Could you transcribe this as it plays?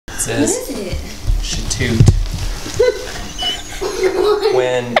says, what is it? Shatoot.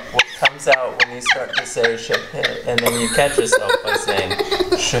 When what comes out when you start to say shit, and then you catch yourself by saying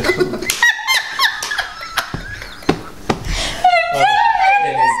Shatoot.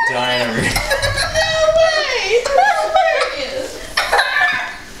 In his diary.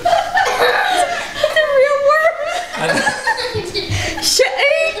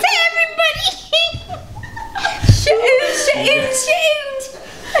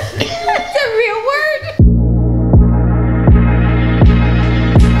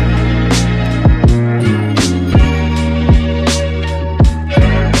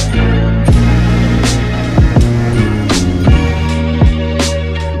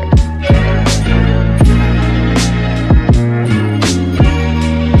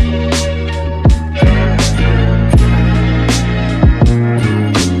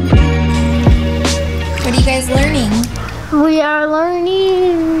 We are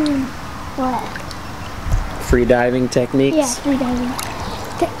learning what? Freediving techniques? Yeah, freediving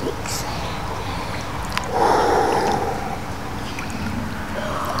techniques.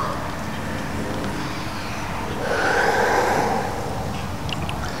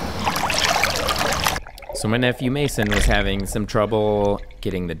 So my nephew Mason was having some trouble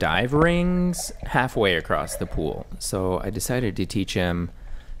getting the dive rings halfway across the pool. So I decided to teach him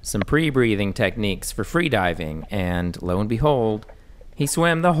some pre-breathing techniques for freediving, and lo and behold, he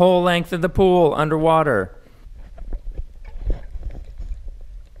swam the whole length of the pool underwater.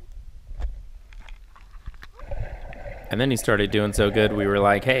 And then he started doing so good, we were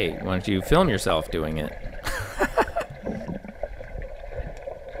like, hey, why don't you film yourself doing it?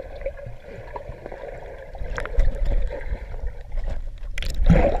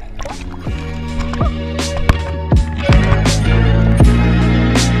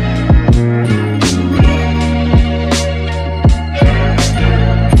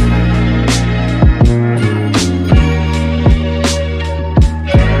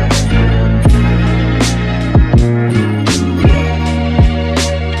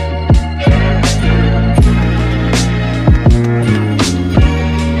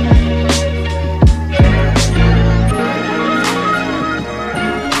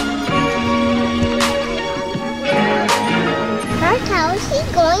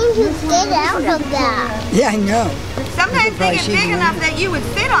 Yeah, I know. Sometimes they get big enough that you would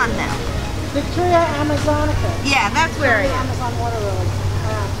fit on them. Victoria Amazonica. Yeah, that's where I am. Amazon water lily.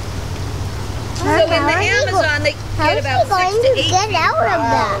 So in the Amazon, they get about 6 to 8 get out of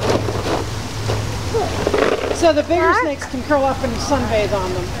that? So the bigger snakes can curl up and sunbathe on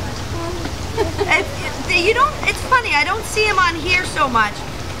them. It's funny, I don't see them on here so much,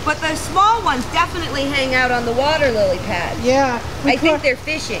 but the small ones definitely hang out on the water lily pad. Yeah. I think they're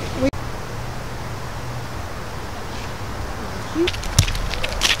fishing.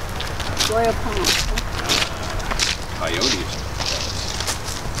 Royal pond. Coyotes.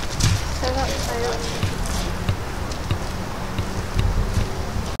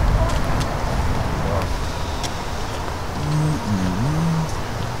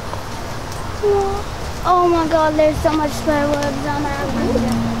 Oh my god, there's so much spider webs on our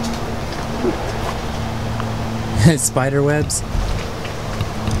window. Spider webs?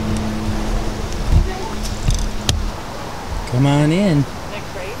 Come on in.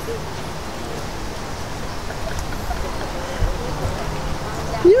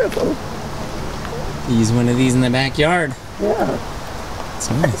 Beautiful. Use one of these in the backyard. Yeah. It's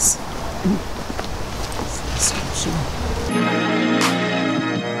nice.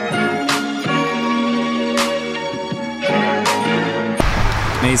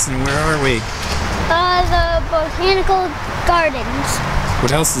 Mason, where are we? The Botanical Gardens.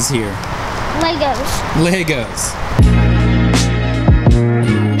 What else is here? Legos. Legos.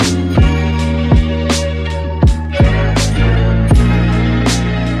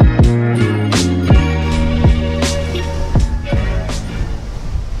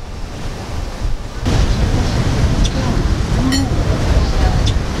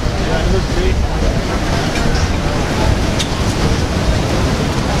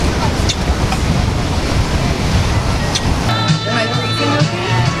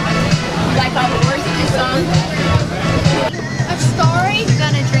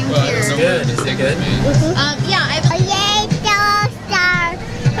 Good. Is it good? Yeah. I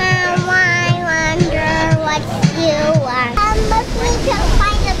wonder what you are. But we can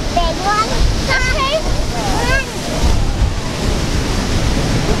find a big one. Okay.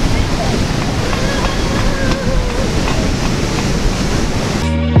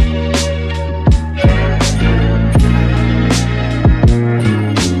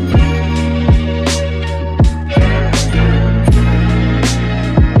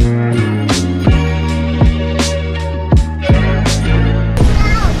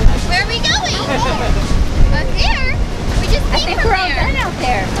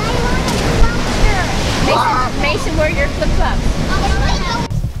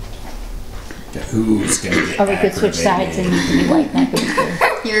 Who's gonna get Or we could switch sides and you can be white and I can be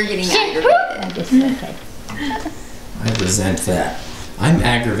blue. You're getting aggravated. I guess, okay. I resent that. I'm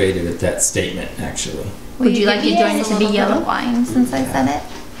aggravated at that statement, actually. Would you like to join us and be yellow? Wine since I said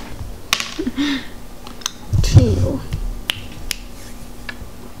it. 2.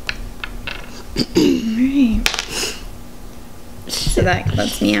 So that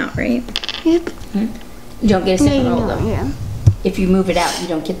lets me out, right? Yep. You don't get a second roll No, though. yeah. If you move it out, you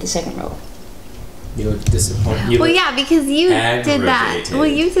don't get the second roll. You look disappointed. Well, yeah, because you did that. Aggravated. Well,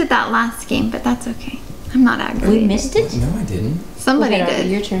 you did that last game, but that's okay. I'm not aggravated. We missed it? No, I didn't. Somebody Okay,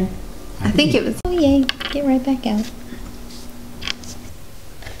 did. your turn. I think it was. Oh yay! Get right back out.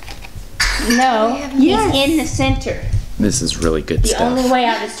 No, Yes. it's in the center. This is really good The stuff. only way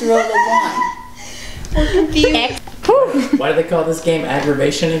out is to roll the 1. Why do they call this game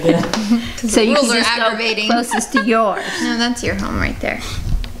aggravation again? So you rules can are just go aggravating. closest to yours. No, that's your home right there.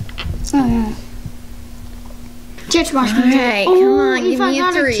 Oh, yeah. Just watch me. Alright, come on, if give I me a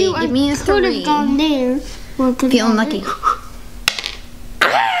got 3. 2, Give me a I could 3. have gone there. Or could've Feeling gone lucky. there.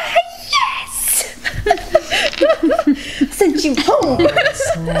 Sent you home.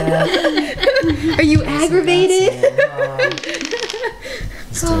 Are you aggravated?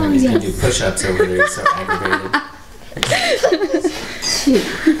 He's gonna do push-ups over there. He's so aggravated.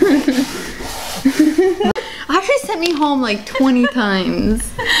 Audrey sent me home like 20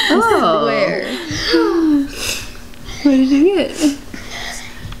 times. Oh. Where? What did you get?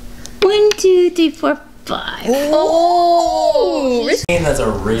 1, 2, 3, 4, 5. Oh! That's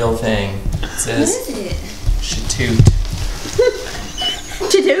a real thing. It says What is it? Chatoot.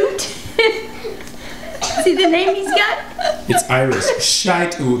 Chadoot. See the name he's got? It's Irish.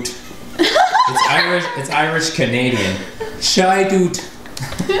 Shite-oot. It's Irish Canadian. Shite-oot.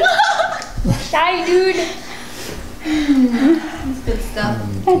 Shy dude. Good stuff.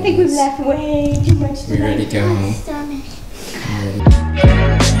 I think we've laughed way too much We ready to go home? Stomach.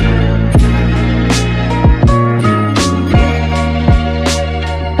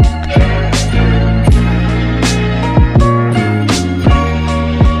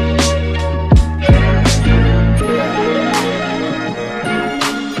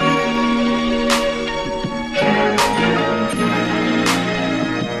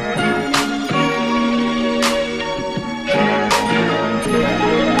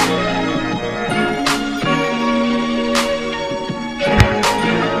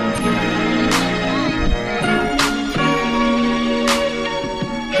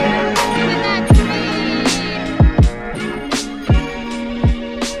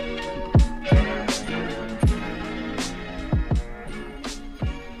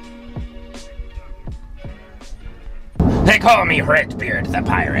 They call me Redbeard the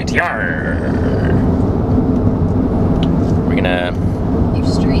Pirate. Yarr. We're gonna. You're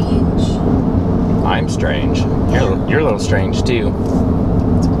strange. I'm strange. You're a little strange too.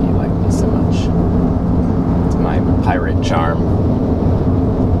 That's why you like me so much. It's my pirate charm.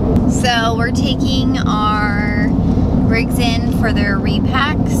 So we're taking our rigs in for their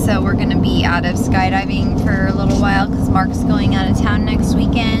repack. So we're gonna be out of skydiving for a little while because Mark's going out of town next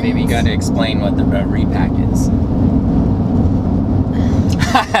weekend. Maybe you got to explain what the repack is.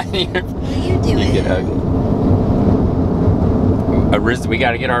 You do You it. get ugly. We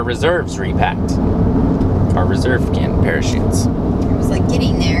got to get our reserves repacked. Our reserve parachutes. I was like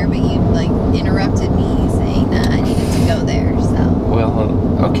getting there, but you like interrupted me saying that I needed to go there. So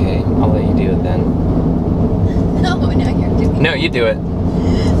Well, okay, I'll let you do it then. no, now you're doing it. No, you do it.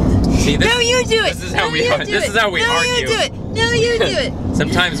 See, this, No, you do it. This is how No, we. you do This it. is how we no, argue. you do it. No, you do it.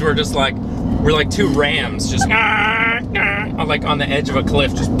 Sometimes we're just like two rams, just like on the edge of a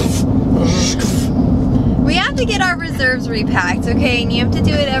cliff, just. We have to get our reserves repacked, okay? And you have to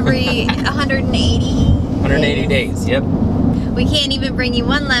do it every 180. 180 days. Yep. We can't even bring you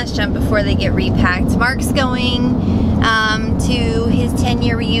one last jump before they get repacked. Mark's going to his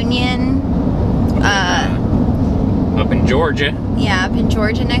 10-year reunion. Up in Georgia. Yeah, up in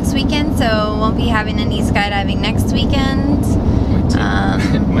Georgia next weekend, so won't be having any skydiving next weekend.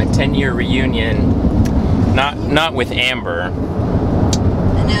 My 10-year reunion. Not with Amber,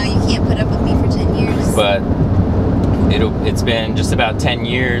 No, you can't put up with me for 10 years. but it's been just about 10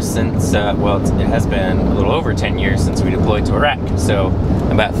 years since. It has been a little over 10 years since we deployed to Iraq. So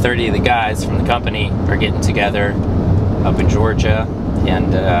about 30 of the guys from the company are getting together up in Georgia, and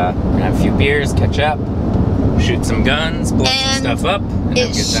we're gonna have a few beers, catch up, shoot some guns, blow some And stuff up. And have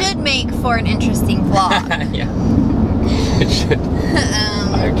a It good time. should make for an interesting vlog. Yeah, it should.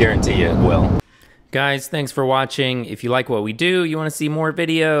 I guarantee you it will. Guys, thanks for watching. If you like what we do, you want to see more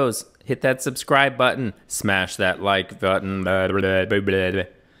videos, hit that subscribe button, smash that like button.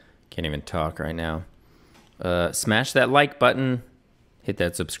 Can't even talk right now. Smash that like button, hit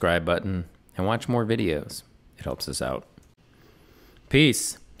that subscribe button, and watch more videos. It helps us out.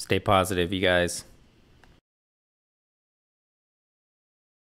 Peace. Stay positive, you guys.